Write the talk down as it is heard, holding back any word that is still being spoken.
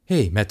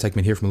Hey, Matt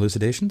Teichman here from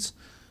Elucidations.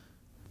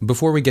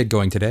 Before we get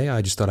going today,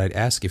 I just thought I'd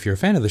ask if you're a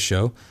fan of the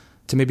show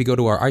to maybe go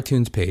to our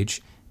iTunes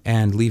page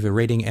and leave a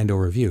rating and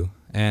or review,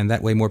 and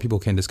that way more people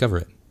can discover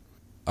it.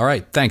 All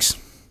right, thanks.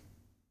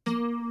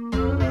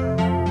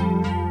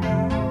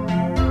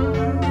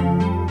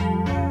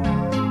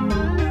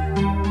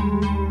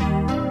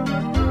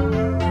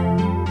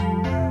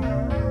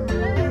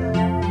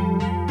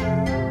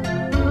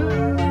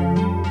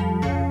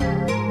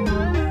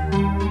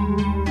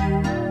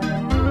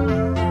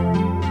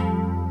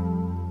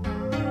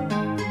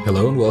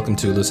 Hello and welcome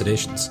to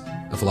Elucidations,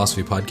 a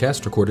philosophy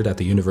podcast recorded at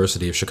the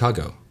University of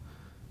Chicago.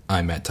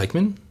 I'm Matt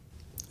Teichman.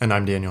 And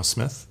I'm Daniel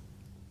Smith.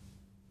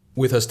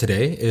 With us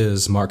today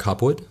is Mark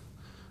Hopwood,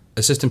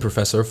 assistant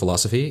professor of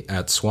philosophy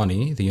at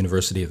Sewanee, the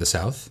University of the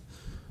South.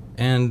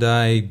 And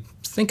I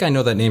think I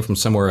know that name from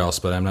somewhere else,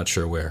 but I'm not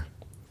sure where.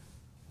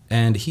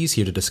 And he's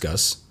here to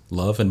discuss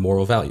love and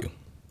moral value.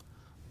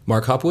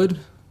 Mark Hopwood,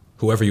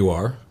 whoever you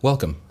are,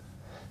 welcome.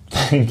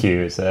 Thank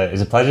you. It's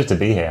a pleasure to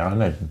be here.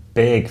 I'm a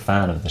big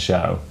fan of the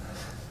show,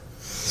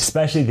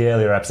 especially the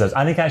earlier episodes.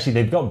 I think actually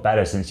they've got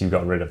better since you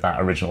got rid of that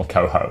original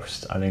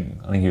co-host. I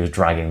think he was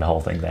dragging the whole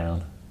thing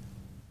down.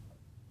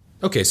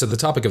 Okay, so the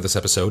topic of this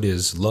episode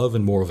is love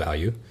and moral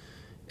value,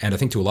 and I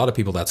think to a lot of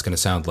people that's going to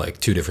sound like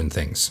two different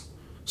things.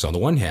 So on the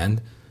one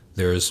hand,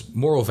 there's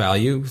moral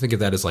value. Think of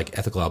that as like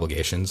ethical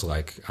obligations,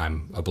 like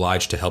I'm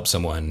obliged to help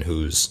someone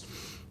who's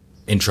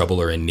in trouble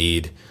or in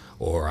need,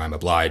 or I'm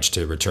obliged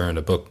to return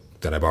a book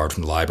that I borrowed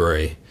from the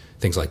library,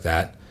 things like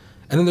that.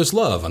 And then there's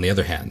love on the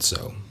other hand,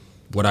 so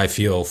what I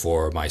feel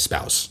for my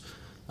spouse.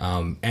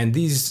 And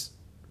these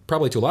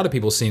probably to a lot of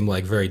people seem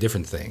like very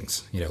different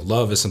things. You know,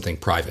 love is something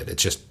private.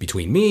 It's just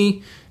between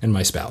me and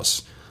my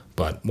spouse.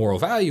 But moral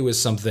value is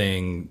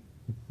something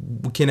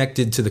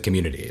connected to the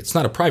community. It's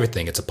not a private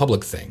thing, it's a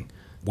public thing.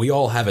 We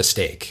all have a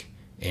stake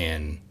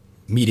in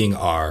meeting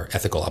our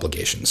ethical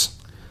obligations.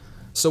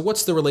 So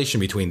what's the relation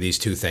between these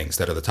two things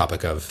that are the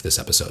topic of this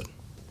episode?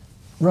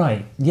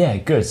 Right, yeah,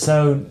 good.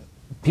 So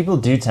people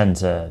do tend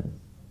to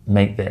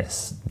make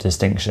this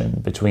distinction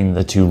between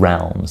the two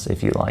realms,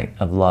 if you like,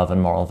 of love and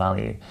moral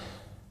value.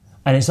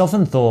 And it's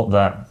often thought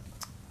that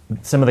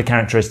some of the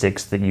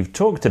characteristics that you've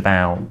talked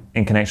about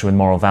in connection with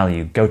moral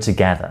value go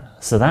together.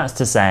 So that's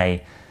to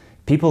say,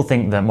 people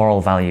think that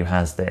moral value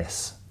has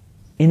this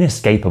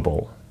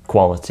inescapable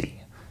quality.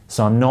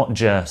 So I'm not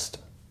just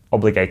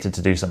obligated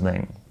to do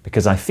something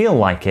because I feel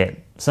like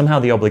it. Somehow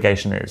the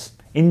obligation is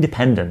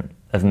independent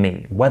of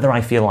me, whether I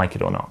feel like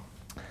it or not.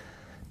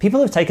 People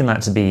have taken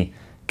that to be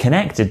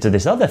connected to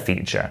this other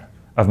feature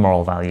of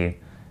moral value.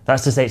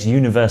 That's to say it's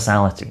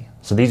universality.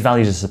 So these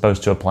values are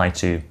supposed to apply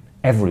to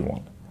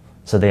everyone.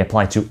 So they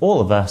apply to all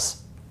of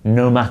us,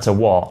 no matter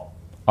what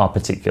our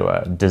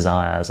particular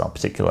desires, our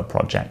particular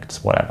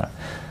projects, whatever.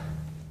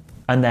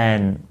 And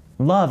then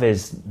love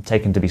is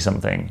taken to be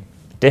something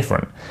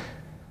different.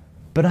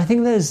 But I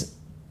think there's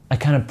a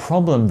kind of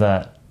problem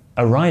that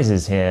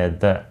arises here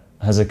that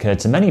has occurred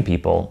to many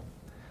people,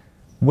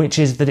 which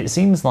is that it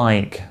seems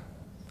like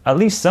at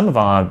least some of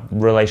our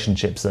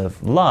relationships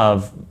of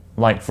love,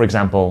 like, for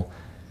example,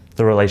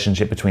 the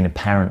relationship between a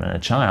parent and a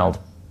child,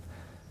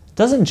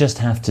 doesn't just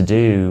have to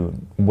do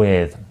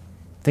with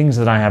things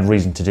that I have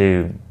reason to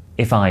do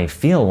if I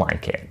feel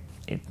like it.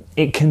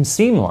 It can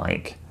seem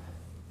like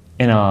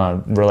in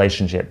our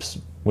relationships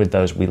with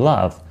those we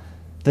love,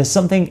 there's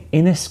something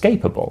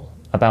inescapable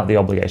about the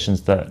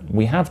obligations that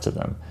we have to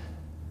them.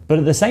 But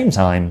at the same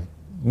time,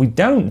 we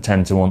don't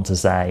tend to want to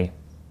say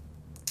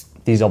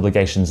these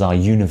obligations are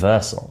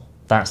universal.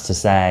 That's to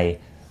say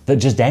that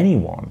just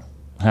anyone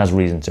has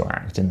reason to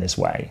act in this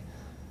way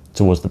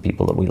towards the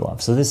people that we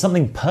love. So there's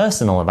something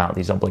personal about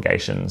these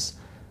obligations,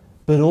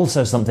 but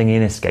also something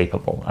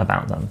inescapable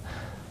about them.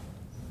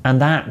 And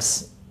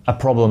that's a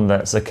problem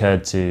that's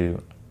occurred to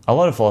a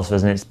lot of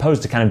philosophers, and it's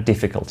posed a kind of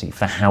difficulty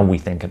for how we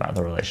think about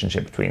the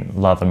relationship between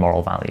love and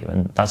moral value.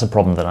 And that's a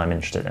problem that I'm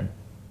interested in.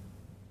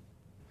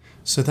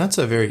 So that's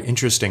a very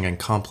interesting and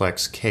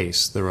complex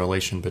case, the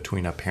relation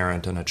between a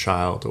parent and a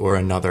child or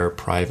another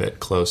private,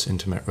 close,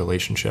 intimate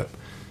relationship.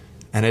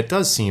 And it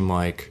does seem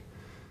like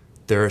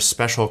there are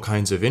special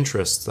kinds of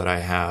interests that I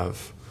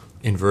have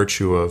in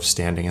virtue of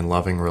standing in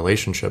loving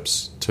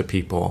relationships to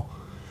people.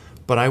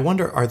 But I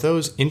wonder, are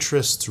those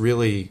interests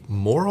really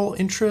moral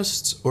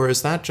interests, or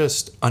is that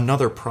just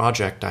another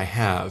project I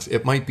have?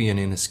 It might be an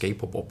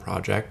inescapable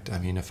project. I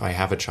mean, if I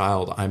have a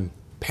child, I'm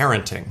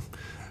parenting.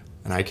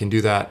 And I can do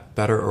that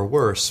better or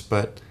worse,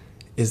 but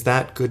is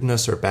that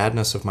goodness or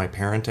badness of my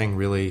parenting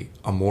really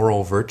a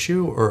moral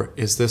virtue, or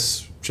is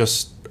this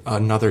just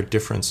another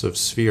difference of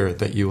sphere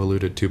that you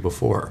alluded to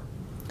before?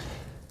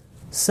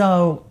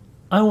 So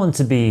I want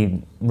to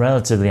be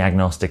relatively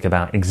agnostic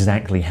about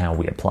exactly how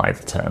we apply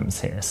the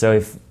terms here.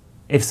 So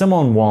if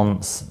someone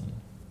wants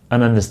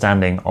an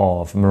understanding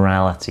of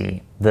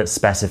morality that's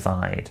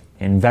specified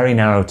in very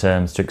narrow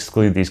terms to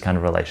exclude these kind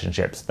of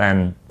relationships,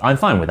 then I'm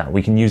fine with that.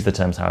 We can use the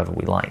terms however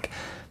we like.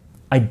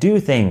 I do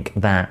think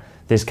that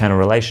this kind of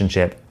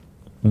relationship,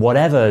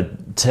 whatever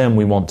term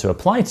we want to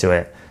apply to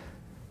it,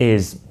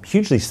 is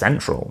hugely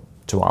central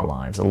to our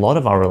lives. A lot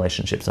of our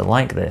relationships are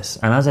like this.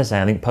 And as I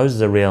say, I think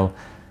poses a real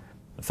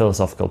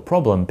philosophical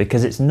problem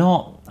because it's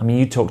not, I mean,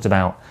 you talked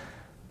about,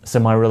 so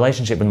my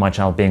relationship with my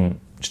child being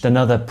just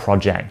another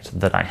project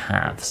that I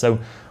have. So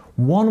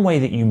one way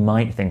that you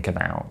might think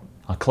about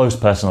our close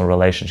personal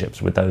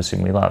relationships with those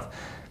whom we love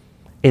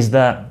is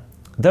that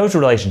those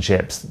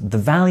relationships, the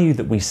value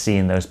that we see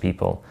in those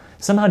people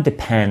somehow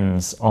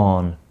depends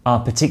on our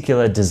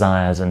particular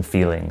desires and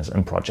feelings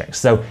and projects.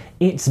 So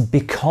it's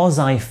because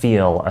I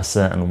feel a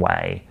certain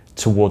way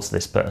towards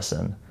this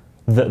person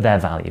that they're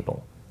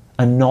valuable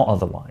and not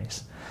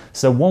otherwise.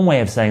 So one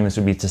way of saying this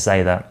would be to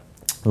say that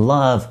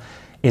love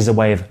is a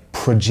way of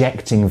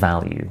projecting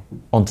value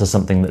onto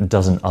something that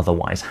doesn't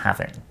otherwise have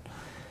it.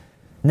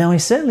 Now, I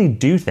certainly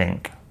do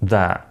think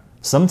that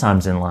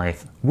sometimes in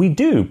life we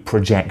do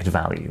project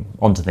value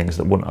onto things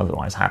that wouldn't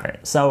otherwise have it.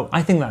 So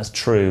I think that's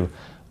true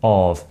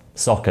of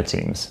soccer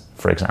teams,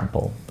 for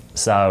example.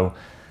 So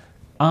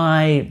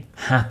I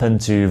happen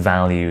to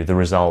value the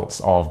results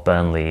of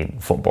Burnley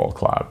Football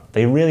Club.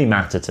 They really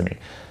matter to me.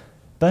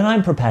 But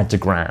I'm prepared to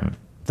grant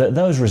that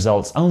those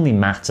results only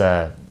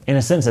matter, in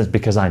a sense,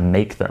 because I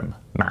make them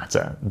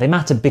matter. They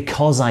matter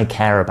because I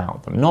care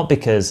about them, not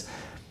because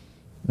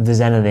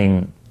there's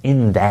anything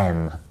in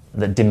them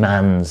that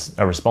demands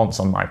a response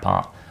on my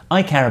part.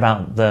 I care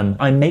about them,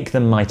 I make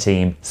them my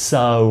team,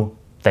 so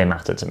they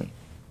matter to me.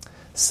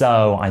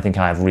 So I think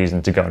I have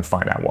reason to go and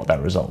find out what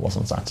that result was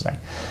on Saturday.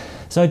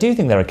 So I do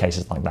think there are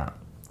cases like that.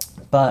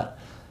 But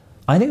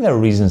I think there are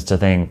reasons to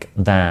think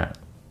that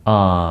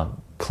our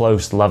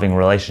close, loving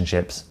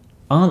relationships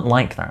aren't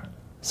like that.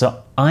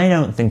 So I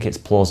don't think it's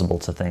plausible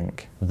to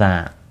think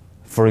that,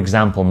 for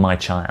example, my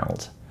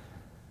child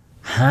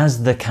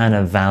has the kind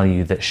of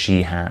value that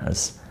she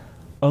has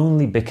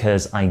only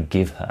because I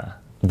give her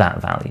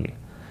that value.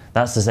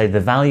 That's to say,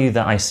 the value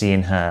that I see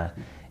in her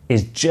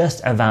is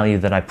just a value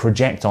that I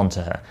project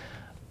onto her.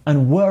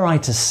 And were I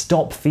to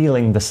stop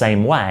feeling the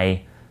same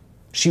way,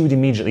 she would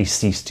immediately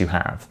cease to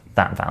have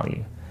that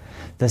value.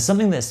 There's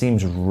something that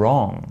seems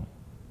wrong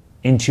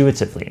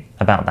intuitively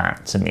about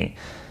that to me.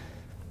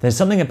 There's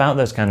something about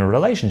those kind of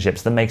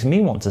relationships that makes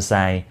me want to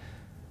say,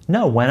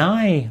 no, when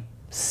I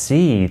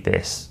see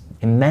this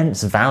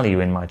immense value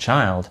in my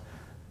child,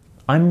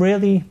 I'm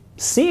really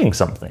seeing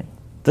something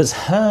that's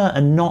her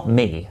and not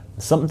me,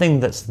 something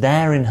that's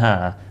there in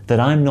her that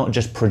I'm not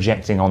just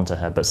projecting onto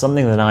her, but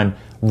something that I'm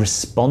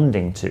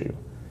responding to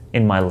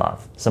in my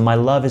love. So my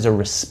love is a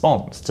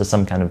response to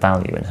some kind of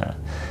value in her.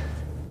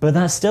 But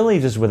that still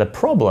leaves us with a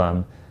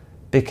problem,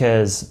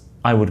 because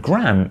I would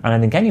grant, and I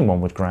think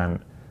anyone would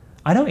grant,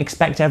 I don't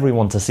expect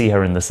everyone to see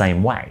her in the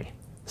same way.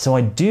 So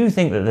I do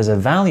think that there's a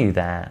value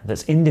there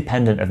that's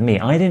independent of me.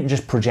 I didn't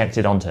just project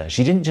it onto her.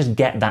 She didn't just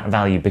get that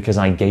value because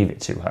I gave it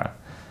to her,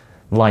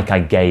 like I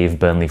gave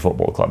Burnley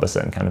Football Club a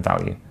certain kind of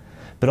value.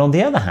 But on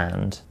the other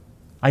hand,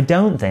 I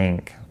don't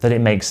think that it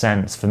makes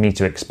sense for me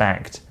to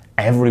expect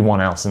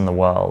everyone else in the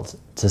world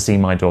to see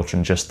my daughter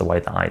in just the way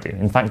that I do.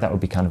 In fact, that would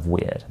be kind of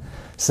weird.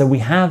 So we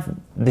have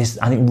this,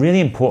 I think,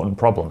 really important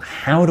problem.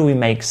 How do we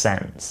make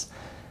sense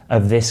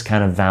of this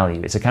kind of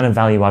value? It's a kind of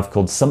value I've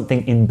called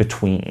something in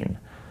between.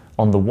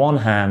 On the one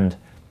hand,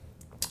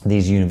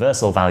 these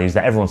universal values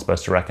that everyone's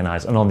supposed to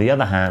recognize, and on the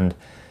other hand,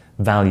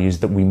 values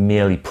that we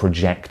merely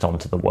project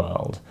onto the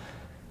world.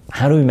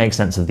 How do we make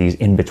sense of these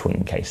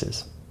in-between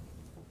cases?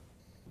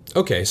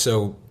 Okay,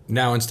 so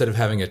now instead of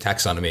having a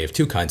taxonomy of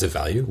 2 kinds of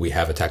value, we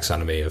have a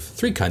taxonomy of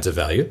 3 kinds of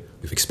value.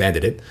 We've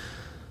expanded it.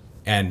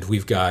 And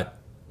we've got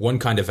one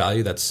kind of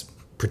value that's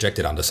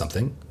projected onto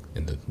something,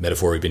 in the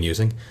metaphor we've been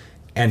using,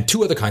 and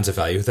 2 other kinds of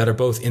value that are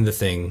both in the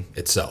thing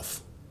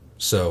itself.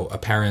 So a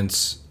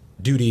parent's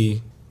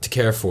duty to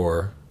care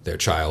for their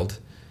child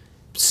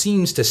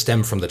seems to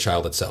stem from the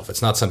child itself.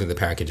 It's not something the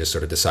parent can just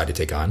sort of decide to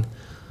take on.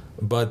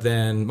 But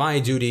then my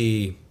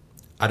duty,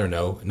 I don't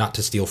know, not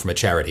to steal from a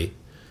charity,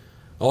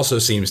 also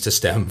seems to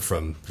stem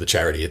from the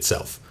charity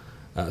itself.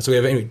 So we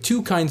have anyway,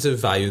 2 kinds of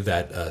value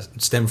that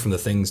stem from the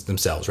things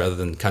themselves rather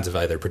than kinds of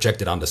value that are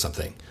projected onto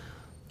something.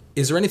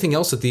 Is there anything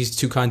else that these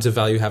 2 kinds of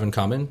value have in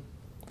common?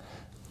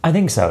 I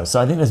think so.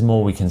 So I think there's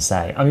more we can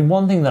say. I mean,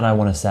 one thing that I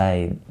want to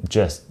say,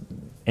 just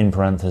in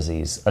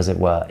parentheses, as it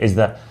were, is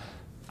that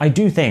I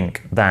do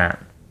think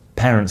that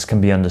parents can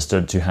be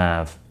understood to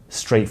have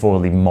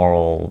straightforwardly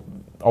moral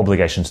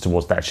obligations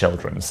towards their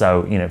children.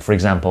 So, for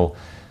example,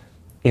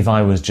 if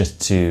I was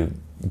just to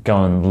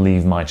go and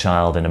leave my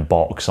child in a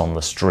box on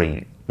the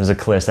street, there's a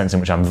clear sense in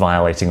which I'm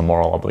violating a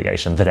moral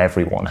obligation that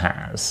everyone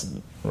has,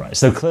 right?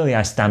 So clearly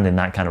I stand in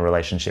that kind of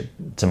relationship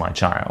to my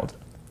child.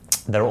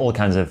 There are all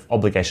kinds of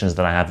obligations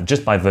that I have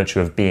just by virtue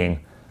of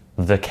being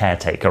the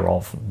caretaker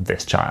of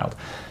this child.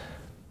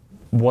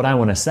 What I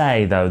want to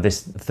say, though,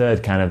 this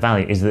 3rd kind of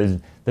value, is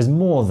that there's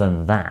more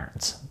than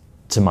that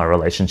to my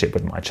relationship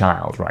with my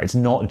child, right? It's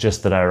not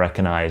just that I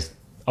recognize,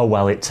 oh,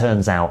 well, it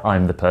turns out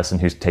I'm the person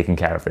who's taking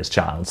care of this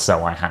child,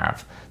 so I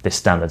have this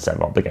standard set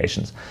of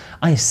obligations.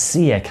 I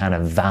see a kind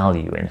of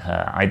value in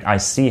her. I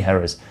see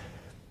her as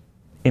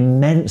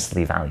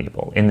immensely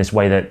valuable in this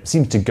way that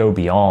seems to go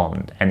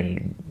beyond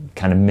any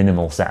kind of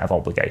minimal set of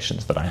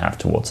obligations that I have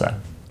towards her.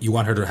 You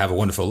want her to have a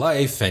wonderful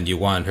life, and you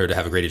want her to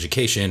have a great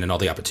education and all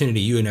the opportunity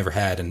you never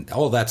had, and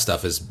all that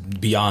stuff is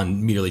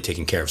beyond merely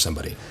taking care of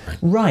somebody. Right?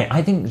 Right.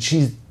 I think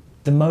she's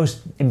the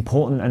most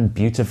important and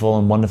beautiful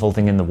and wonderful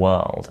thing in the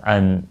world,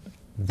 and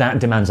that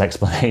demands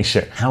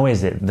explanation. How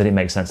is it that it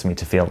makes sense to me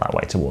to feel that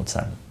way towards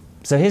her?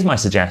 So here's my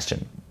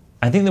suggestion.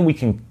 I think that we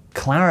can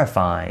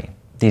clarify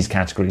these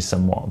categories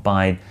somewhat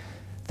by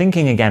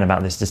thinking again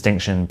about this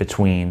distinction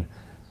between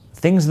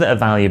things that are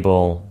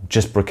valuable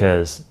just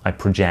because I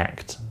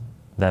project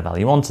their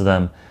value onto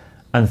them,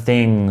 and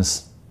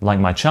things like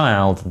my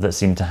child that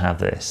seem to have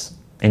this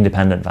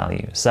independent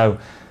value. So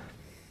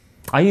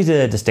I use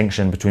a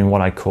distinction between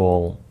what I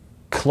call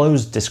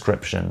closed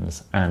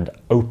descriptions and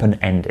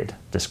open-ended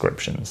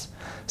descriptions.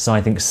 So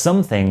I think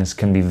some things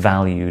can be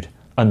valued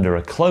under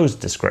a closed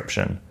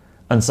description,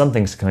 and some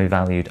things can be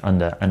valued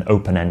under an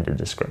open-ended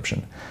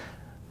description.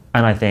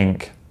 And I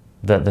think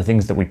that the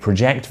things that we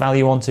project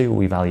value onto,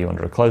 we value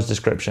under a closed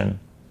description.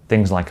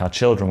 Things like our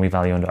children, we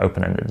value under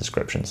open-ended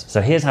descriptions. So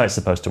here's how it's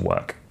supposed to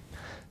work.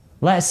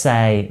 Let's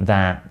say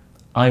that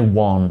I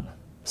want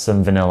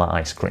some vanilla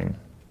ice cream.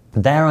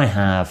 There I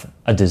have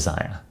a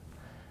desire.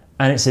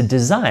 And it's a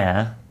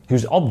desire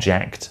whose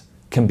object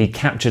can be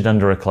captured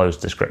under a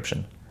closed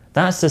description.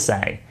 That's to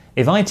say,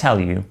 if I tell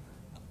you,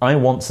 I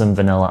want some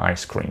vanilla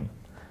ice cream,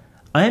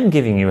 I am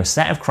giving you a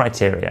set of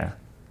criteria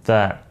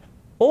that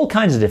all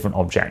kinds of different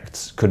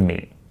objects could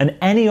meet. And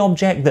any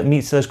object that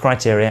meets those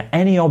criteria,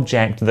 any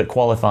object that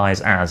qualifies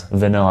as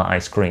vanilla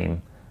ice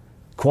cream,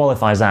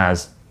 qualifies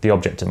as the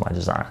object of my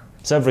desire.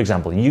 So for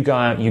example, you go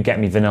out, you get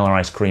me vanilla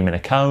ice cream in a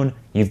cone,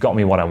 you've got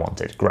me what I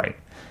wanted, great.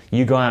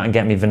 You go out and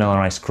get me vanilla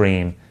ice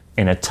cream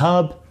in a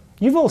tub,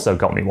 you've also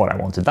got me what I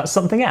wanted. That's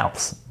something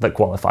else that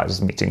qualifies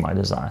as meeting my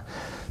desire.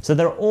 So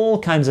there are all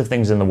kinds of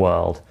things in the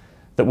world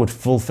that would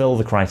fulfill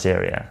the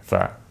criteria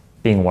for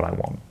being what I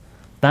want.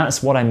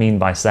 That's what I mean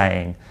by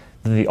saying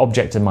that the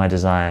object of my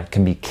desire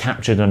can be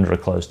captured under a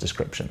closed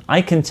description.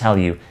 I can tell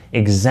you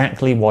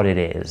exactly what it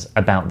is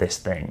about this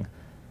thing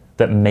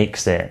that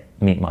makes it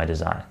meet my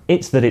desire.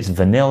 It's that it's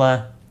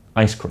vanilla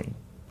ice cream.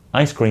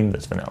 Ice cream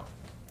that's vanilla.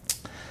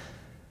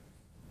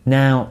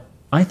 Now,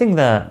 I think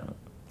that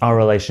our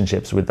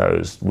relationships with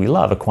those we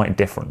love are quite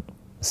different.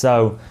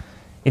 So,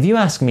 if you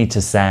ask me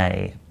to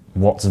say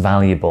what's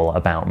valuable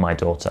about my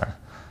daughter,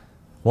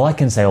 well, I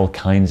can say all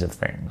kinds of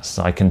things.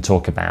 So I can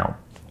talk about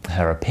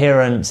her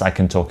appearance, I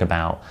can talk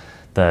about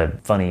the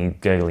funny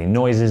gurgly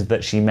noises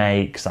that she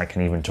makes, I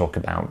can even talk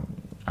about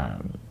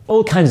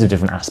all kinds of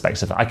different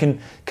aspects of it. I can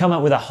come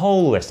up with a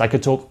whole list. I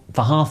could talk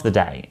for half the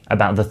day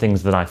about the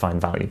things that I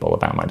find valuable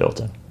about my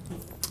daughter.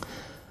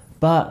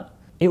 But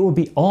it would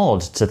be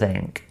odd to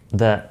think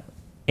that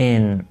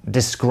in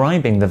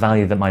describing the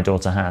value that my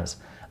daughter has,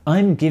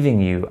 I'm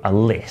giving you a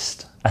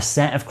list, a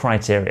set of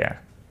criteria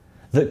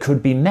that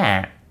could be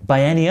met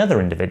by any other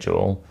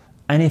individual,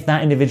 and if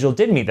that individual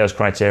did meet those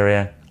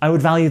criteria, I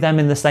would value them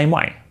in the same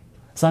way.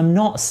 So I'm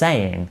not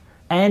saying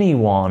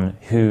anyone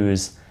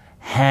whose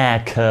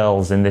hair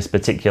curls in this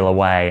particular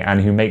way and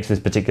who makes this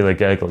particular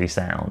gurgly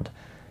sound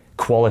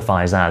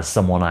qualifies as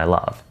someone I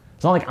love.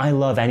 It's not like I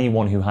love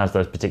anyone who has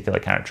those particular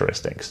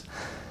characteristics.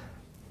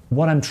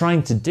 What I'm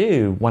trying to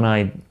do when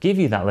I give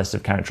you that list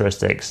of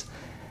characteristics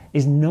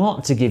is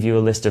not to give you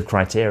a list of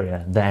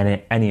criteria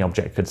that any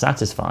object could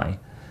satisfy.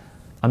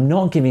 I'm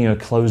not giving you a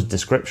closed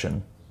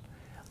description.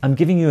 I'm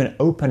giving you an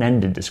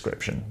open-ended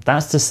description.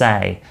 That's to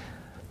say,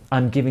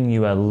 I'm giving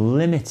you a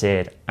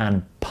limited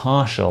and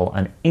partial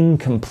and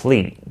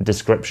incomplete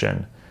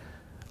description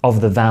of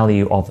the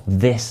value of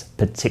this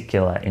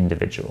particular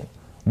individual,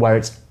 where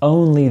it's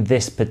only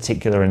this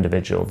particular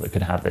individual that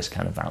could have this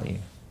kind of value.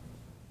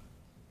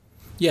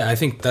 Yeah, I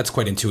think that's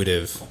quite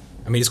intuitive.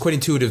 I mean, it's quite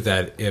intuitive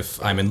that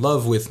if I'm in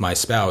love with my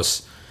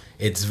spouse,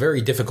 it's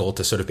very difficult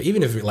to sort of,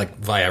 even if like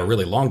via a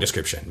really long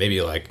description,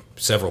 maybe like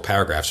several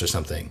paragraphs or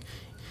something,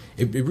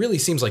 it really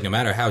seems like no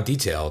matter how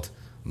detailed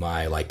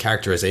my like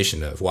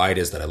characterization of why it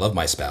is that I love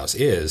my spouse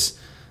is,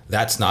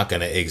 that's not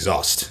going to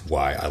exhaust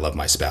why I love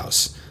my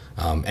spouse.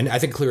 And I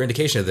think a clear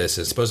indication of this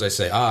is, suppose I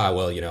say,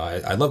 well, you know,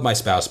 I love my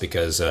spouse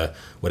because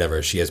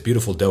whatever, she has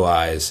beautiful doe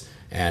eyes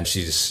and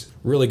she's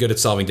really good at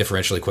solving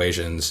differential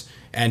equations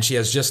and she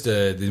has just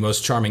the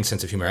most charming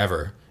sense of humor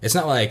ever. It's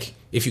not like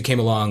if you came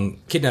along,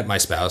 kidnapped my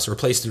spouse,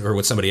 replaced her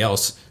with somebody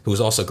else who was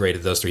also great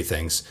at those three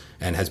things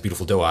and has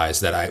beautiful doe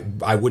eyes, that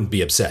I wouldn't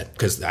be upset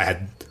because I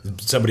had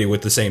somebody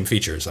with the same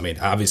features. I mean,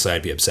 obviously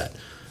I'd be upset.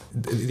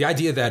 The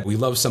idea that we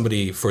love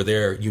somebody for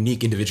their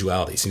unique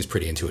individuality seems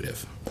pretty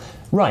intuitive.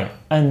 Right.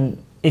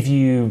 And if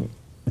you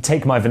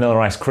take my vanilla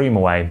ice cream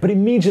away, but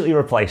immediately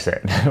replace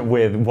it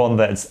with one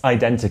that's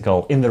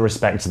identical in the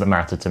respects that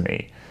matter to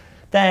me,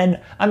 then,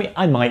 I mean,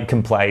 I might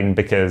complain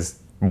because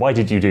why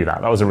did you do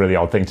that? That was a really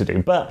odd thing to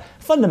do. But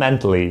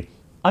fundamentally,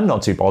 I'm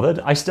not too bothered.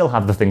 I still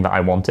have the thing that I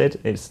wanted.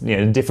 It's, you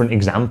know, a different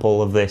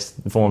example of this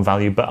form of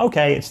value, but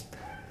okay, it's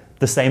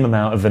the same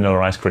amount of vanilla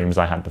ice cream as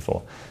I had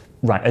before.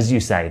 Right, as you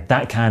say,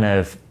 that kind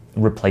of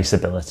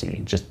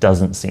replaceability just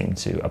doesn't seem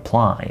to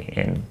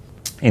apply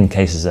in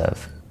cases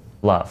of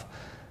love.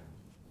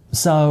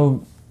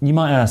 So you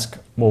might ask,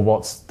 well,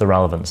 what's the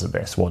relevance of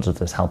this? What does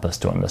this help us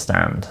to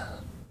understand?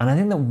 And I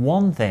think that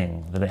one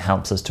thing that it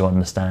helps us to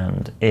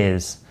understand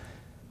is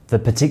the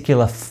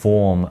particular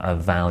form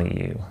of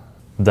value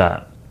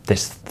that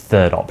this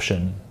third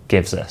option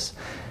gives us.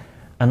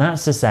 And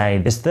that's to say,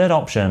 this third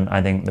option,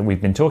 I think, that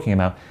we've been talking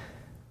about,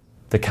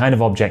 the kind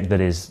of object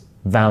that is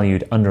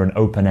valued under an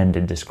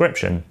open-ended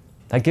description,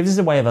 that gives us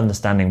a way of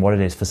understanding what it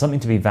is for something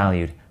to be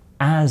valued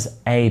as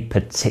a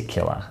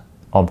particular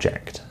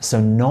object. So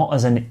not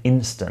as an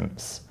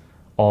instance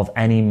of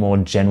any more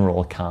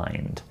general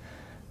kind,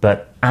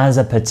 but as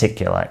a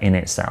particular in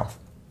itself.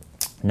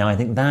 Now, I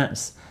think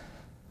that's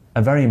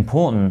a very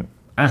important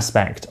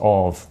aspect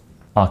of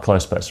our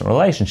close personal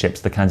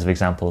relationships, the kinds of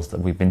examples that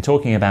we've been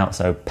talking about,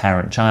 so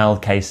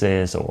parent-child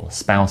cases or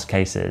spouse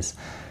cases.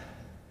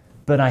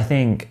 But I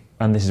think,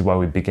 and this is where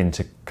we begin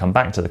to come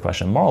back to the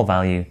question of moral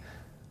value,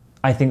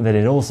 I think that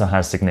it also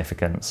has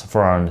significance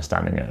for our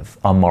understanding of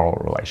our moral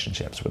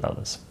relationships with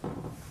others.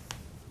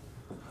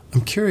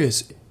 I'm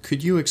curious,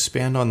 could you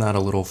expand on that a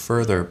little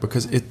further?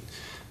 Because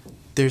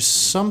there's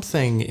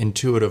something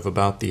intuitive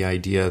about the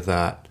idea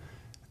that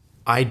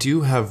I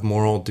do have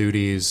moral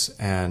duties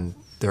and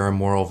there are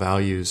moral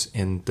values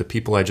in the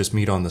people I just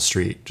meet on the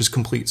street, just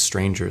complete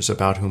strangers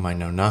about whom I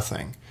know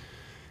nothing.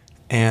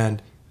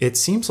 And it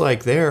seems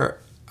like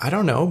I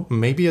don't know,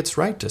 maybe it's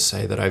right to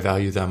say that I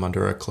value them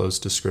under a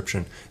closed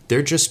description.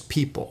 They're just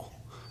people.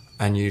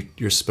 And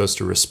you're supposed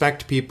to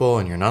respect people,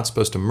 and you're not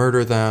supposed to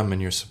murder them,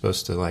 and you're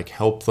supposed to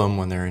help them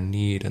when they're in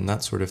need and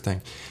that sort of thing.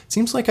 It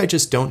seems like I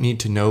just don't need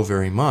to know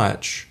very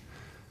much.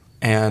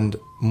 And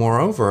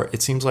moreover,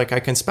 it seems like I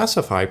can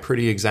specify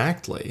pretty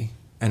exactly,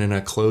 and in a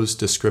closed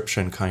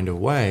description kind of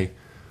way,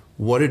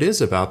 what it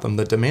is about them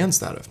that demands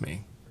that of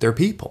me. They're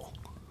people.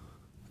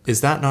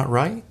 Is that not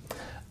right?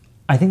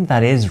 I think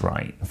that is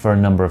right for a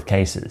number of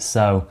cases.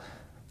 So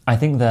I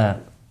think that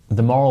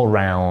the moral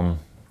realm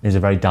is a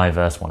very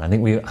diverse one. I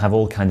think we have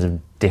all kinds of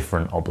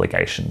different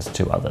obligations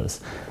to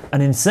others.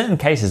 And in certain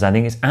cases, I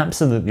think it's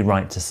absolutely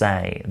right to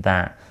say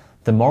that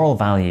the moral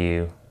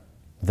value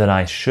that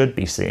I should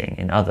be seeing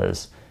in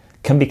others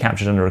can be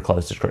captured under a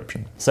closed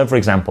description. So for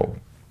example,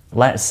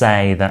 let's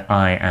say that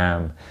I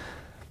am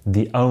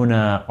the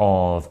owner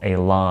of a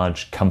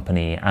large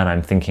company and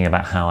I'm thinking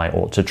about how I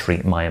ought to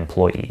treat my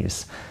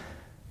employees.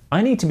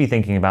 I need to be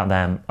thinking about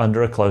them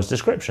under a closed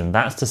description.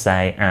 That's to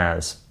say,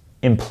 as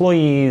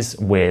employees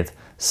with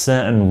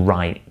certain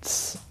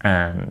rights,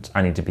 and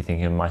I need to be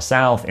thinking of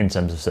myself in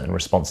terms of certain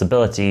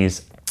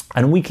responsibilities.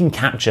 And we can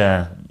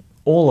capture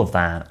all of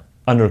that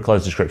under a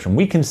closed description.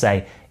 We can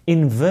say,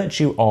 in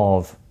virtue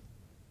of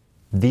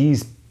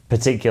these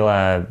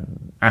particular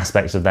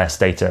aspects of their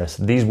status,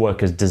 these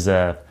workers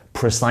deserve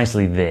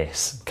precisely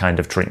this kind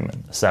of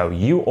treatment. So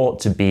you ought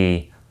to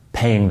be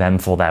paying them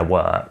for their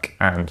work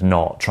and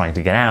not trying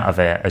to get out of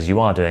it as you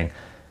are doing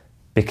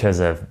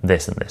because of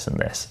this and this and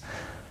this.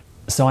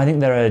 So I think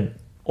there are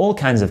all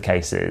kinds of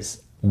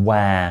cases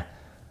where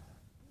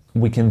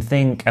we can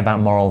think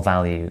about moral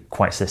value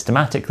quite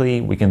systematically.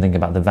 We can think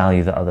about the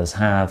value that others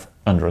have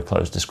under a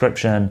closed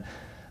description,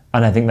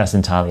 and I think that's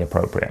entirely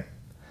appropriate.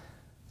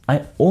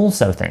 I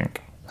also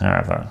think,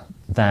 however,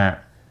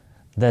 that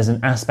there's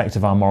an aspect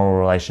of our moral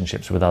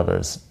relationships with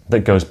others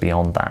that goes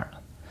beyond that.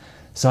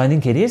 So I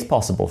think it is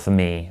possible for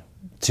me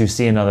to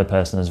see another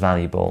person as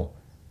valuable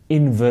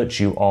in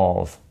virtue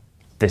of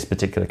this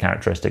particular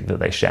characteristic that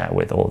they share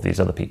with all of these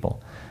other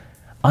people.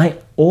 I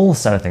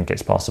also think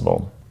it's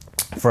possible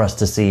for us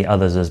to see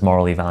others as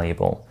morally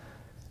valuable,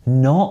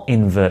 not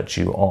in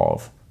virtue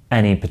of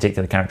any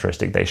particular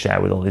characteristic they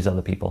share with all these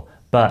other people,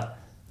 but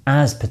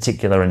as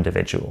particular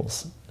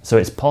individuals. So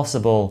it's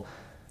possible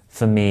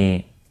for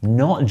me,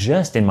 not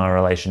just in my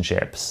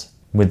relationships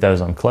with those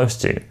I'm close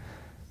to,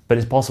 but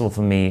it's possible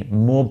for me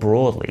more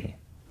broadly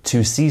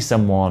to see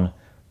someone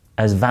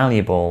as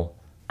valuable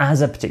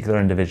as a particular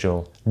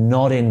individual,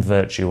 not in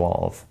virtue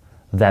of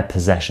their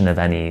possession of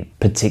any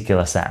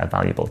particular set of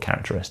valuable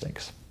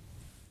characteristics.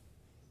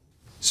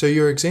 So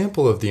your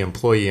example of the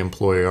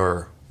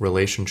employee-employer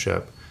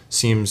relationship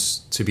seems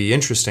to be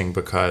interesting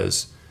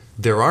because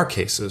there are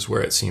cases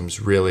where it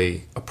seems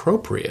really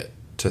appropriate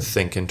to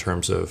think in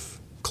terms of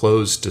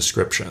closed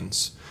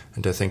descriptions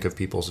and to think of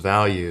people's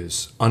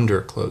values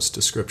under closed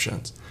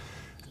descriptions.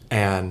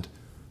 And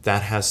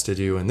that has to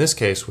do, in this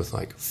case, with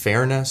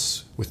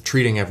fairness, with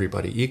treating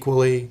everybody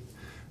equally,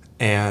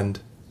 and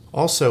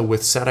also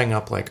with setting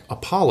up a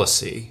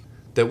policy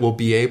that will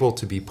be able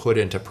to be put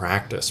into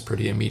practice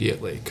pretty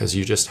immediately, because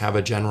you just have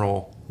a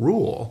general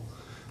rule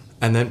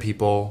and then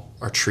people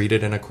are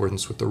treated in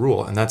accordance with the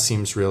rule. And that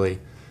seems really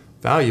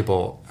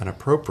valuable and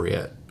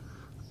appropriate.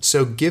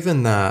 So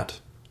given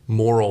that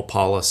moral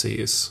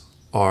policies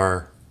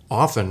are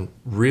often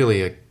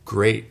really a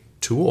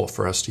great tool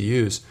for us to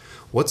use,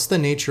 what's the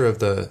nature of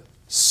the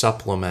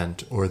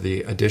supplement or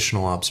the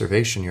additional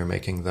observation you're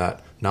making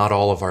that not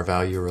all of our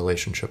value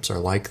relationships are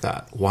like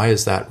that? Why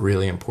is that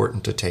really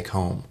important to take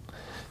home?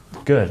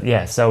 Good,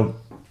 yeah. So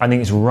I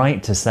think it's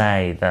right to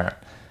say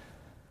that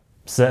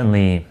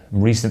certainly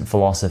recent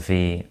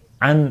philosophy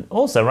and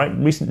also, right,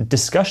 recent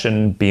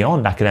discussion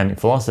beyond academic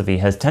philosophy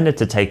has tended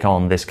to take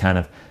on this kind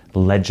of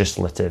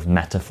legislative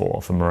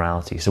metaphor for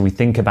morality. So we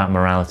think about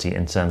morality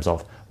in terms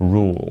of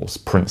rules,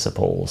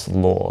 principles,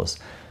 laws.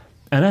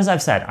 And as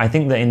I've said, I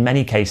think that in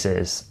many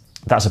cases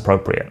that's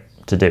appropriate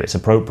to do. It's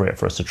appropriate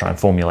for us to try and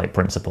formulate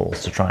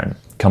principles, to try and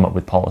come up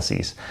with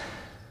policies.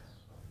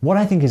 What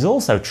I think is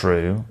also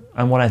true,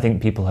 and what I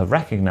think people have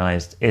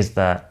recognized, is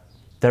that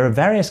there are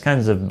various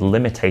kinds of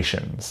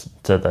limitations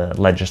to the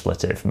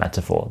legislative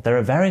metaphor. There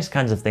are various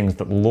kinds of things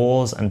that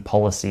laws and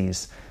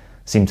policies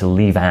seem to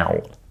leave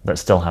out that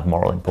still have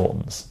moral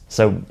importance.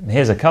 So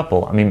here's a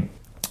couple. I mean,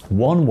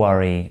 one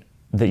worry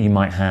that you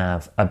might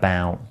have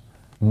about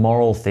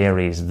moral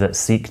theories that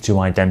seek to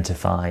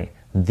identify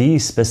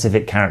these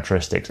specific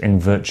characteristics in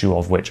virtue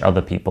of which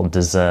other people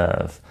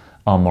deserve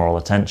our moral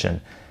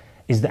attention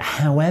is that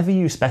however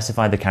you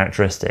specify the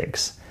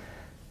characteristics,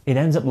 it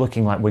ends up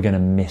looking like we're going to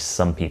miss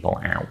some people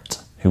out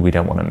who we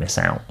don't want to miss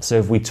out. So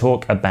if we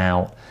talk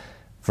about,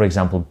 for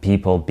example,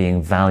 people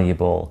being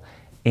valuable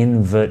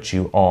in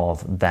virtue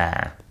of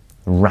their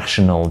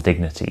rational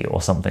dignity or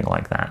something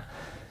like that,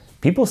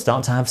 people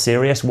start to have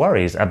serious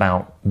worries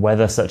about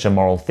whether such a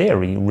moral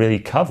theory really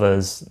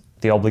covers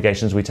the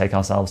obligations we take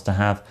ourselves to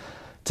have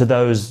to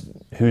those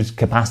whose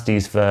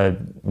capacities for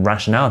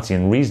rationality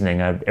and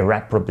reasoning are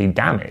irreparably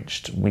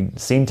damaged. We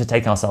seem to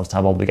take ourselves to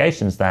have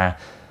obligations there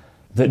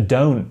that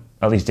don't,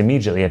 at least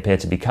immediately, appear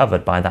to be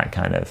covered by that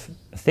kind of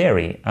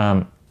theory.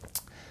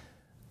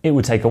 It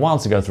would take a while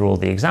to go through all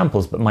the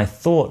examples, but my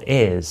thought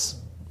is,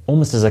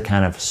 almost as a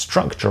kind of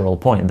structural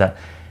point, that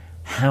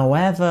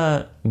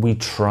however we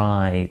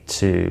try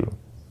to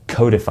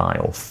codify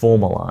or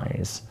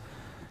formalize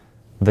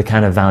the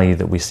kind of value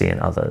that we see in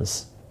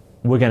others,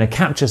 we're going to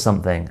capture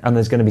something and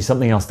there's going to be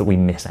something else that we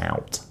miss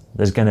out.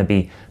 There's going to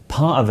be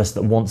part of us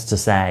that wants to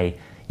say,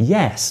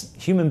 yes,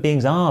 human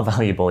beings are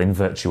valuable in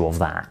virtue of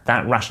that.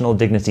 That rational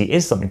dignity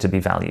is something to be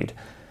valued.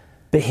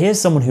 But here's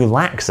someone who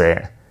lacks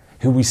it,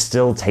 who we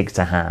still take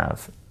to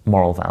have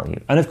moral value.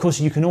 And of course,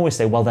 you can always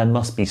say, well, there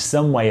must be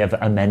some way of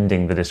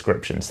amending the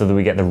description so that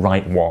we get the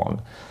right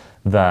one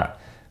that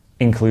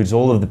includes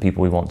all of the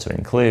people we want to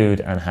include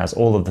and has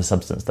all of the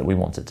substance that we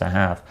want it to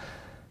have.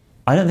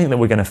 I don't think that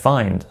we're going to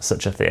find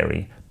such a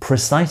theory,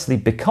 precisely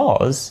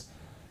because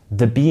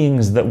the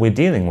beings that we're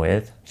dealing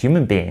with,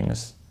 human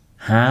beings,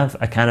 have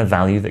a kind of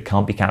value that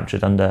can't be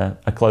captured under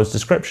a closed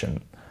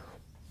description.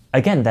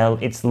 Again,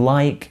 it's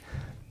like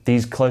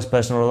these close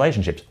personal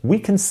relationships. We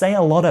can say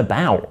a lot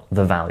about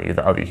the value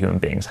that other human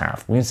beings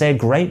have. We can say a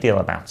great deal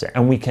about it,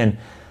 and we can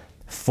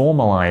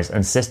formalize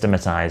and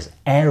systematize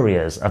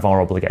areas of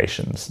our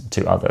obligations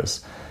to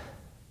others.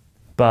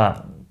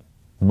 But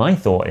my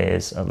thought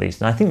is, at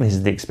least, and I think this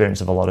is the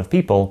experience of a lot of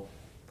people,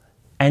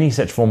 any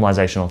such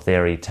formalizational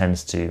theory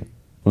tends to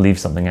leave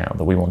something out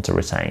that we want to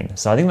retain.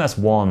 So I think that's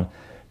one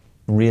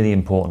really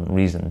important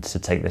reason to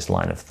take this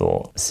line of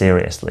thought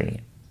seriously.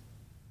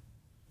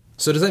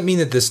 So does that mean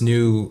that this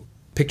new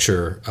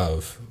picture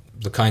of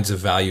the kinds of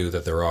value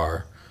that there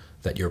are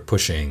that you're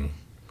pushing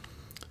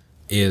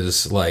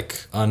is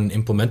like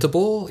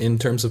unimplementable in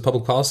terms of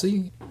public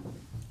policy?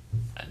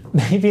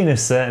 Maybe in a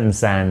certain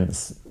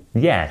sense,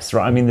 yes,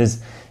 right? I mean,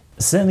 there's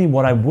certainly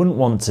what I wouldn't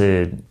want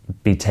to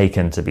be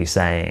taken to be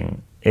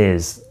saying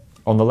is,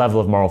 on the level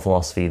of moral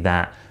philosophy,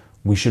 that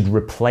we should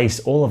replace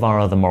all of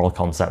our other moral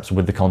concepts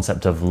with the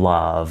concept of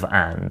love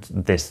and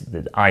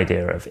the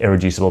idea of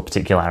irreducible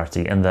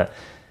particularity, and that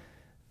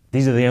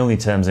these are the only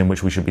terms in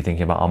which we should be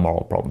thinking about our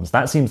moral problems.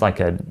 That seems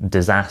like a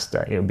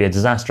disaster. It would be a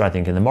disaster, I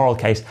think, in the moral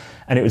case,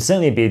 and it would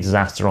certainly be a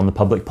disaster on the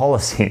public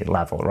policy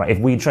level, right? If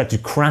we tried to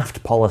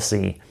craft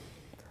policy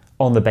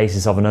on the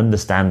basis of an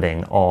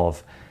understanding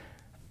of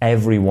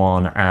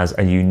everyone as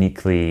a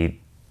uniquely,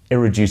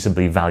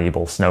 irreducibly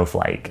valuable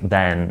snowflake,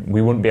 then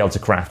we wouldn't be able to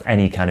craft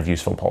any kind of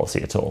useful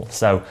policy at all.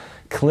 So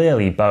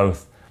clearly,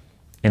 both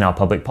in our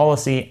public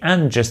policy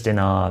and just in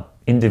our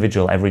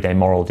individual everyday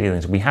moral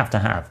dealings, we have to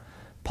have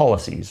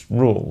policies,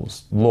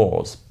 rules,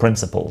 laws,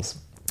 principles.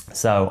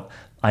 So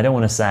I don't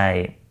want to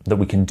say that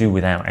we can do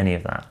without any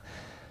of that.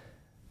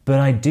 But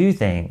I do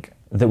think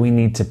that we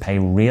need to pay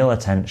real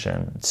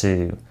attention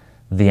to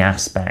the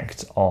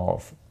aspect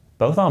of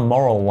both our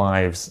moral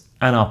lives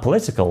and our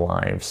political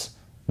lives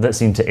that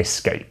seem to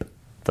escape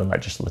the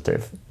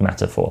legislative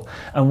metaphor.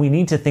 And we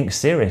need to think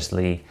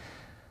seriously,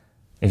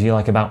 if you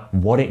like, about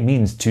what it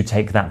means to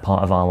take that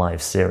part of our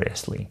lives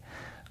seriously.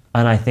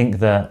 And I think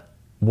that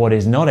what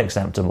is not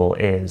acceptable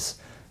is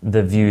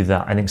the view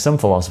that I think some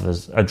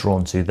philosophers are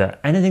drawn to, that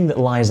anything that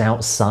lies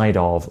outside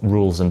of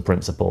rules and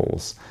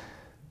principles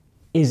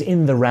is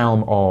in the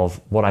realm of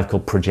what I've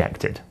called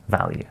projected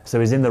value.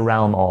 So is in the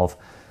realm of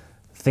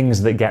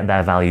things that get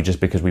their value just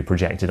because we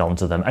project it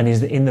onto them, and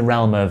is in the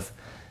realm of,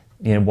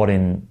 you know, what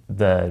in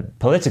the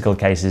political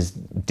case is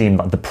deemed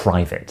like the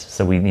private.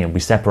 So we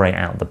separate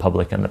out the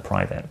public and the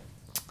private.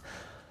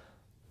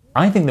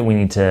 I think that we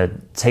need to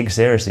take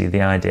seriously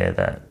the idea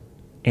that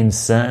in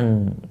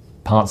certain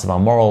parts of our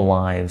moral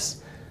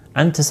lives,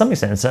 and to some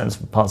extent in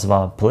certain parts of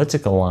our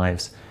political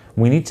lives,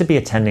 we need to be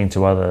attending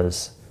to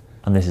others,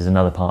 and this is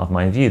another part of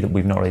my view that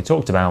we've not really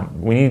talked about,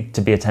 we need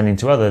to be attending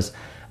to others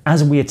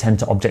as we attend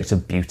to objects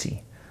of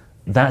beauty.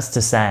 That's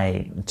to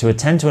say, to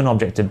attend to an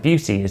object of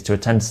beauty is to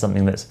attend to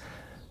something that's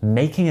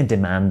making a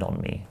demand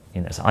on me.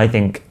 So I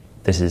think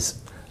this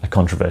is a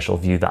controversial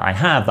view that I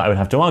have that I would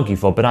have to argue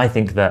for, but I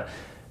think that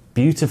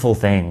beautiful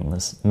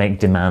things make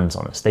demands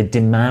on us. They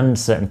demand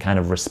certain kind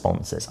of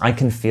responses. I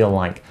can feel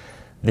like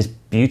this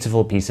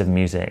beautiful piece of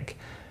music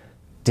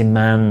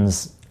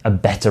demands a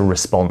better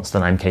response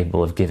than I'm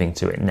capable of giving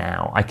to it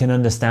now. I can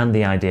understand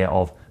the idea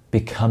of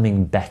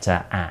becoming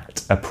better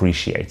at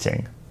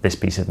appreciating this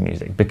piece of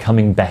music,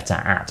 becoming better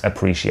at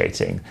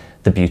appreciating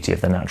the beauty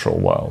of the natural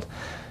world.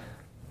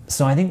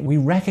 So I think we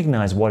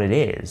recognize what it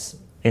is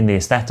in the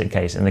aesthetic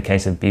case, in the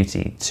case of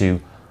beauty,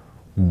 to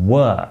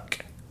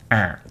work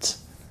at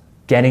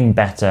getting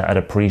better at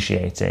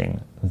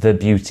appreciating the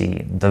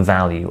beauty, the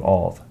value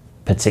of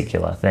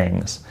particular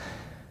things.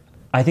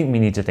 I think we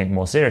need to think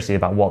more seriously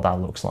about what that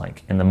looks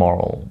like in the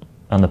moral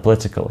and the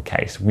political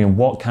case.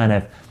 What kind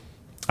of,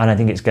 and I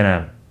think it's going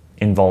to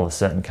involve a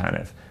certain kind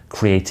of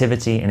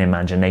creativity and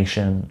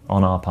imagination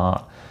on our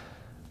part.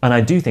 And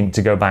I do think,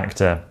 to go back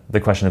to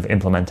the question of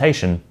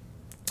implementation,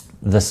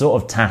 the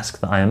sort of task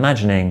that I'm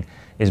imagining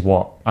is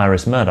what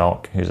Iris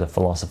Murdoch, who's a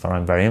philosopher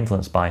I'm very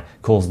influenced by,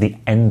 calls the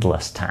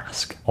endless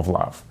task of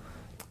love.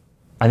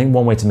 I think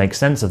one way to make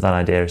sense of that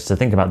idea is to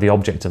think about the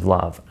object of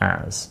love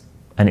as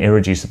an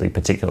irreducibly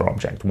particular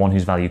object, one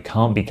whose value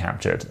can't be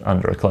captured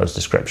under a closed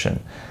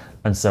description,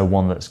 and so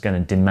one that's going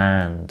to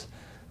demand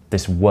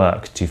this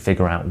work to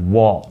figure out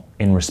what,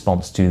 in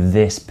response to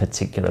this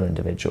particular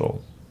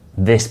individual,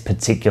 this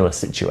particular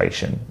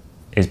situation,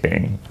 is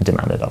being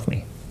demanded of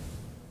me.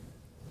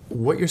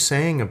 What you're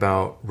saying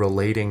about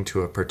relating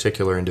to a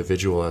particular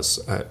individual as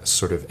a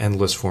sort of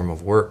endless form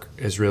of work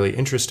is really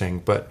interesting,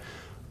 but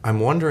I'm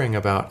wondering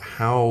about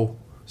how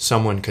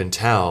someone can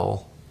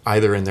tell,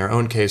 either in their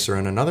own case or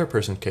in another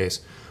person's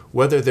case,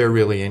 whether they're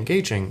really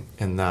engaging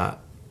in that.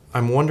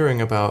 I'm wondering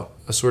about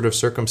a sort of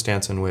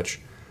circumstance in which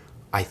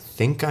I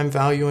think I'm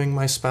valuing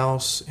my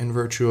spouse in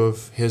virtue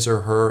of his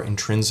or her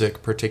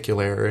intrinsic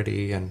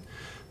particularity and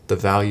the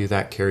value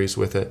that carries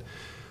with it.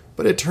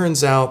 But it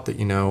turns out that,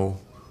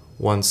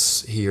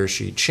 once he or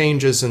she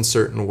changes in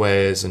certain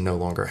ways and no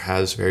longer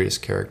has various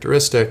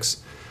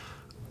characteristics,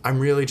 I'm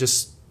really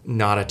just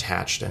not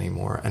attached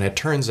anymore. And it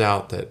turns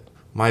out that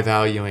my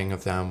valuing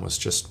of them was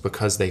just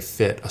because they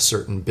fit a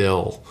certain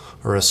bill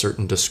or a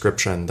certain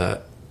description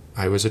that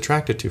I was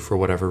attracted to for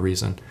whatever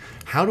reason.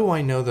 How do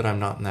I know that I'm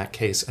not in that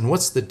case? And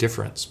what's the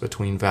difference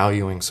between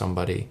valuing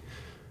somebody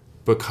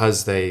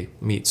because they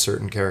meet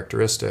certain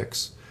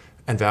characteristics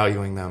and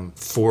valuing them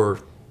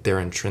for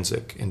their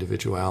intrinsic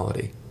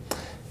individuality?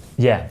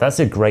 Yeah, that's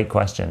a great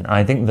question.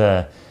 I think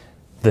the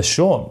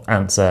short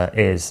answer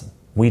is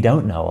we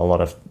don't know a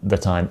lot of the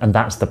time, and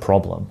that's the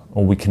problem.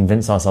 Or we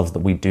convince ourselves that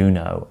we do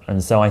know.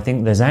 And so I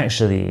think there's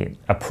actually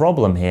a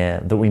problem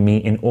here that we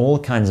meet in all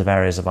kinds of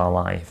areas of our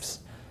lives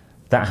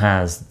that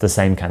has the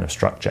same kind of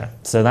structure.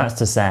 So that's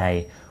to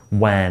say,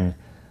 when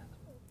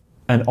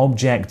an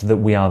object that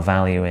we are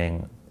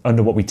valuing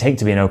under what we take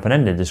to be an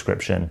open-ended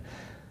description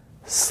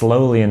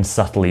slowly and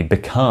subtly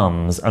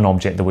becomes an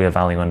object that we are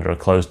valuing under a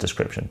closed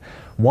description.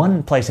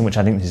 One place in which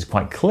I think this is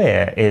quite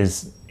clear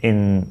is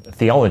in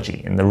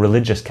theology, in the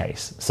religious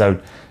case.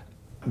 So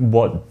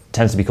what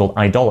tends to be called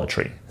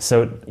idolatry.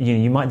 So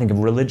you might think of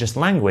religious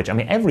language. I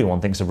mean,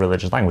 everyone thinks of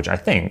religious language, I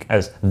think,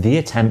 as the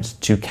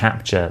attempt to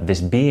capture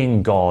this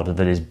being God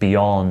that is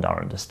beyond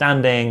our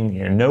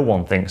understanding. No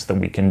one thinks that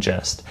we can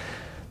just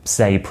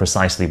say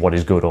precisely what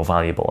is good or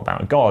valuable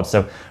about God.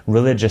 So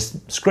religious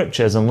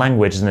scriptures and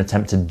language is an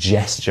attempt to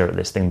gesture at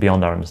this thing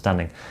beyond our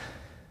understanding.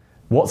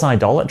 What's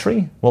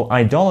idolatry? Well,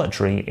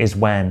 idolatry is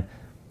when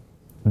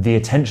the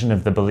attention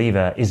of the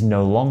believer is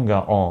no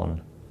longer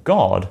on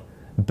God,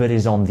 but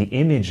is on the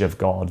image of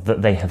God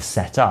that they have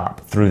set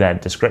up through their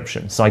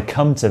description. So I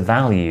come to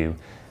value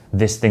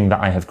this thing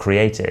that I have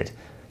created,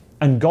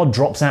 and God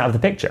drops out of the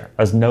picture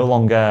as no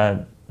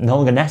longer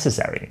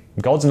necessary.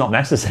 God's not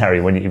necessary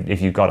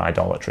if you've got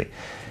idolatry.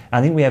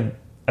 I think we have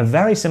a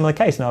very similar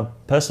case in our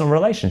personal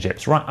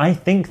relationships, right? I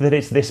think that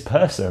it's this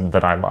person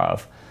that I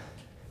love,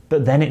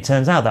 but then it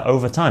turns out that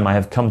over time I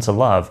have come to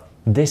love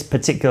this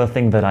particular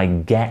thing that I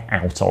get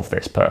out of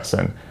this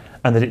person,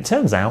 and that it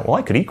turns out, well,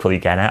 I could equally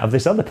get out of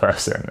this other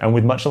person, and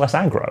with much less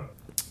aggro.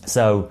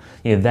 So,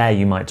 there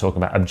you might talk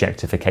about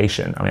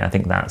objectification. I mean, I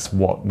think that's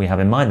what we have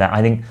in mind there.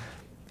 I think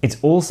it's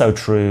also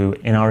true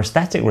in our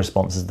aesthetic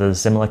responses. There's a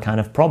similar kind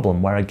of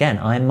problem where, again,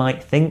 I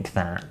might think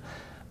that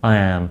I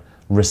am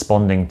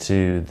responding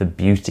to the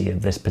beauty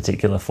of this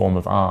particular form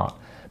of art,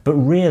 but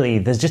really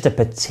there's just a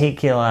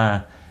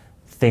particular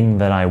thing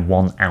that I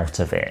want out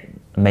of it.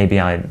 Maybe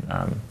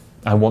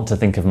I want to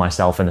think of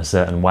myself in a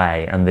certain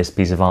way, and this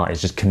piece of art is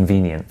just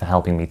convenient for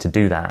helping me to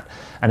do that.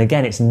 And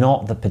again, it's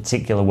not the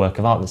particular work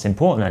of art that's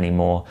important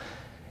anymore.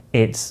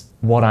 It's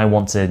what I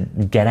want to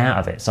get out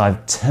of it. So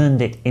I've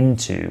turned it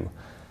into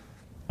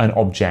an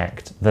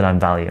object that I'm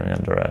valuing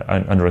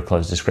under a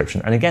closed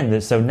description. And again,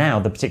 so now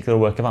the particular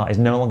work of art is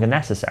no longer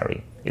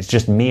necessary. It's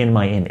just me and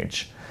my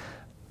image.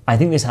 I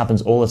think this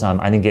happens all the time.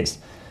 I think it's,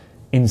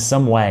 in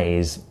some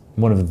ways,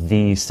 one of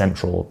the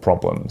central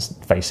problems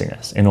facing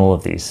us in all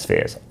of these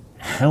spheres.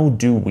 How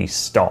do we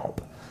stop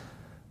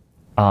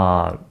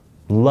our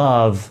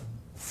love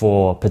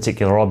for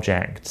particular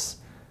objects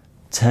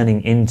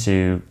turning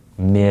into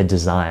mere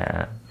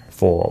desire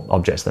for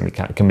objects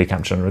that can be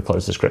captured under a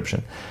closed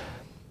description?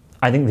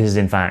 I think this is,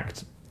 in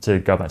fact, to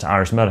go back to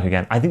Iris Murdoch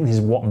again, I think this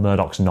is what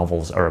Murdoch's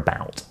novels are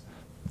about,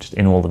 just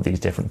in all of these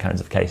different kinds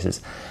of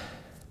cases.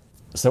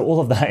 So all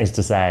of that is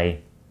to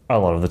say, a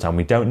lot of the time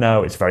we don't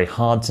know. It's very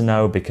hard to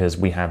know because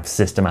we have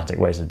systematic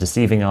ways of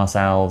deceiving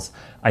ourselves.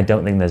 I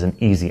don't think there's an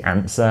easy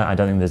answer. I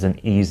don't think there's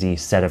an easy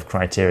set of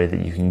criteria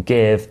that you can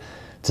give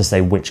to say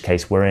which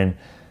case we're in.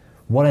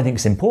 What I think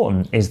is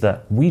important is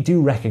that we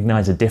do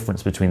recognize a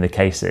difference between the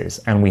cases,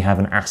 and we have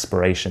an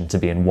aspiration to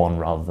be in one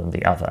rather than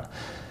the other.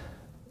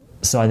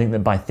 So I think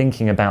that by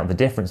thinking about the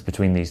difference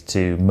between these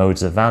two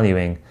modes of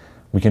valuing,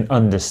 we can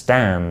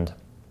understand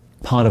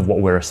part of what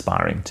we're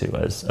aspiring to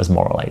as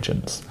moral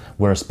agents.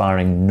 We're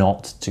aspiring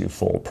not to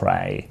fall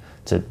prey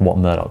to what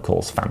Murdoch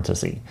calls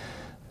fantasy.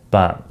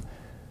 But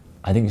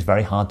I think it's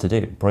very hard to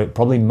do.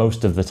 Probably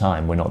most of the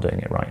time we're not doing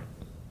it right.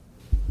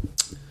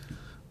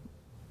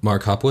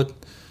 Mark Hopwood,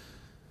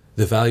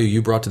 the value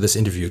you brought to this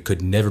interview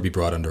could never be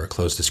brought under a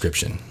closed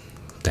description.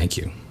 Thank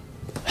you.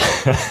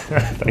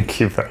 Thank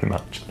you very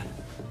much.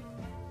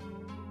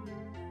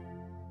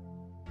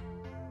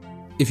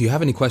 If you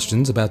have any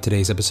questions about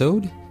today's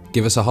episode,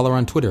 give us a holler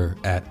on Twitter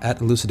at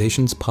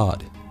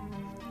 @elucidationspod.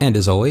 And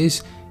as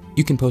always,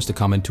 you can post a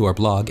comment to our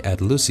blog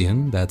at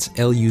Lucian, that's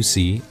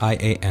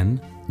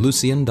Lucian,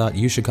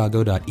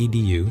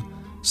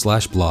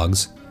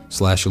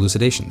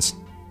 lucian.uchicago.edu/blogs/elucidations.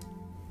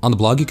 On the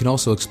blog, you can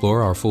also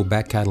explore our full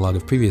back catalog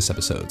of previous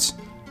episodes.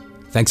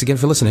 Thanks again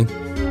for listening.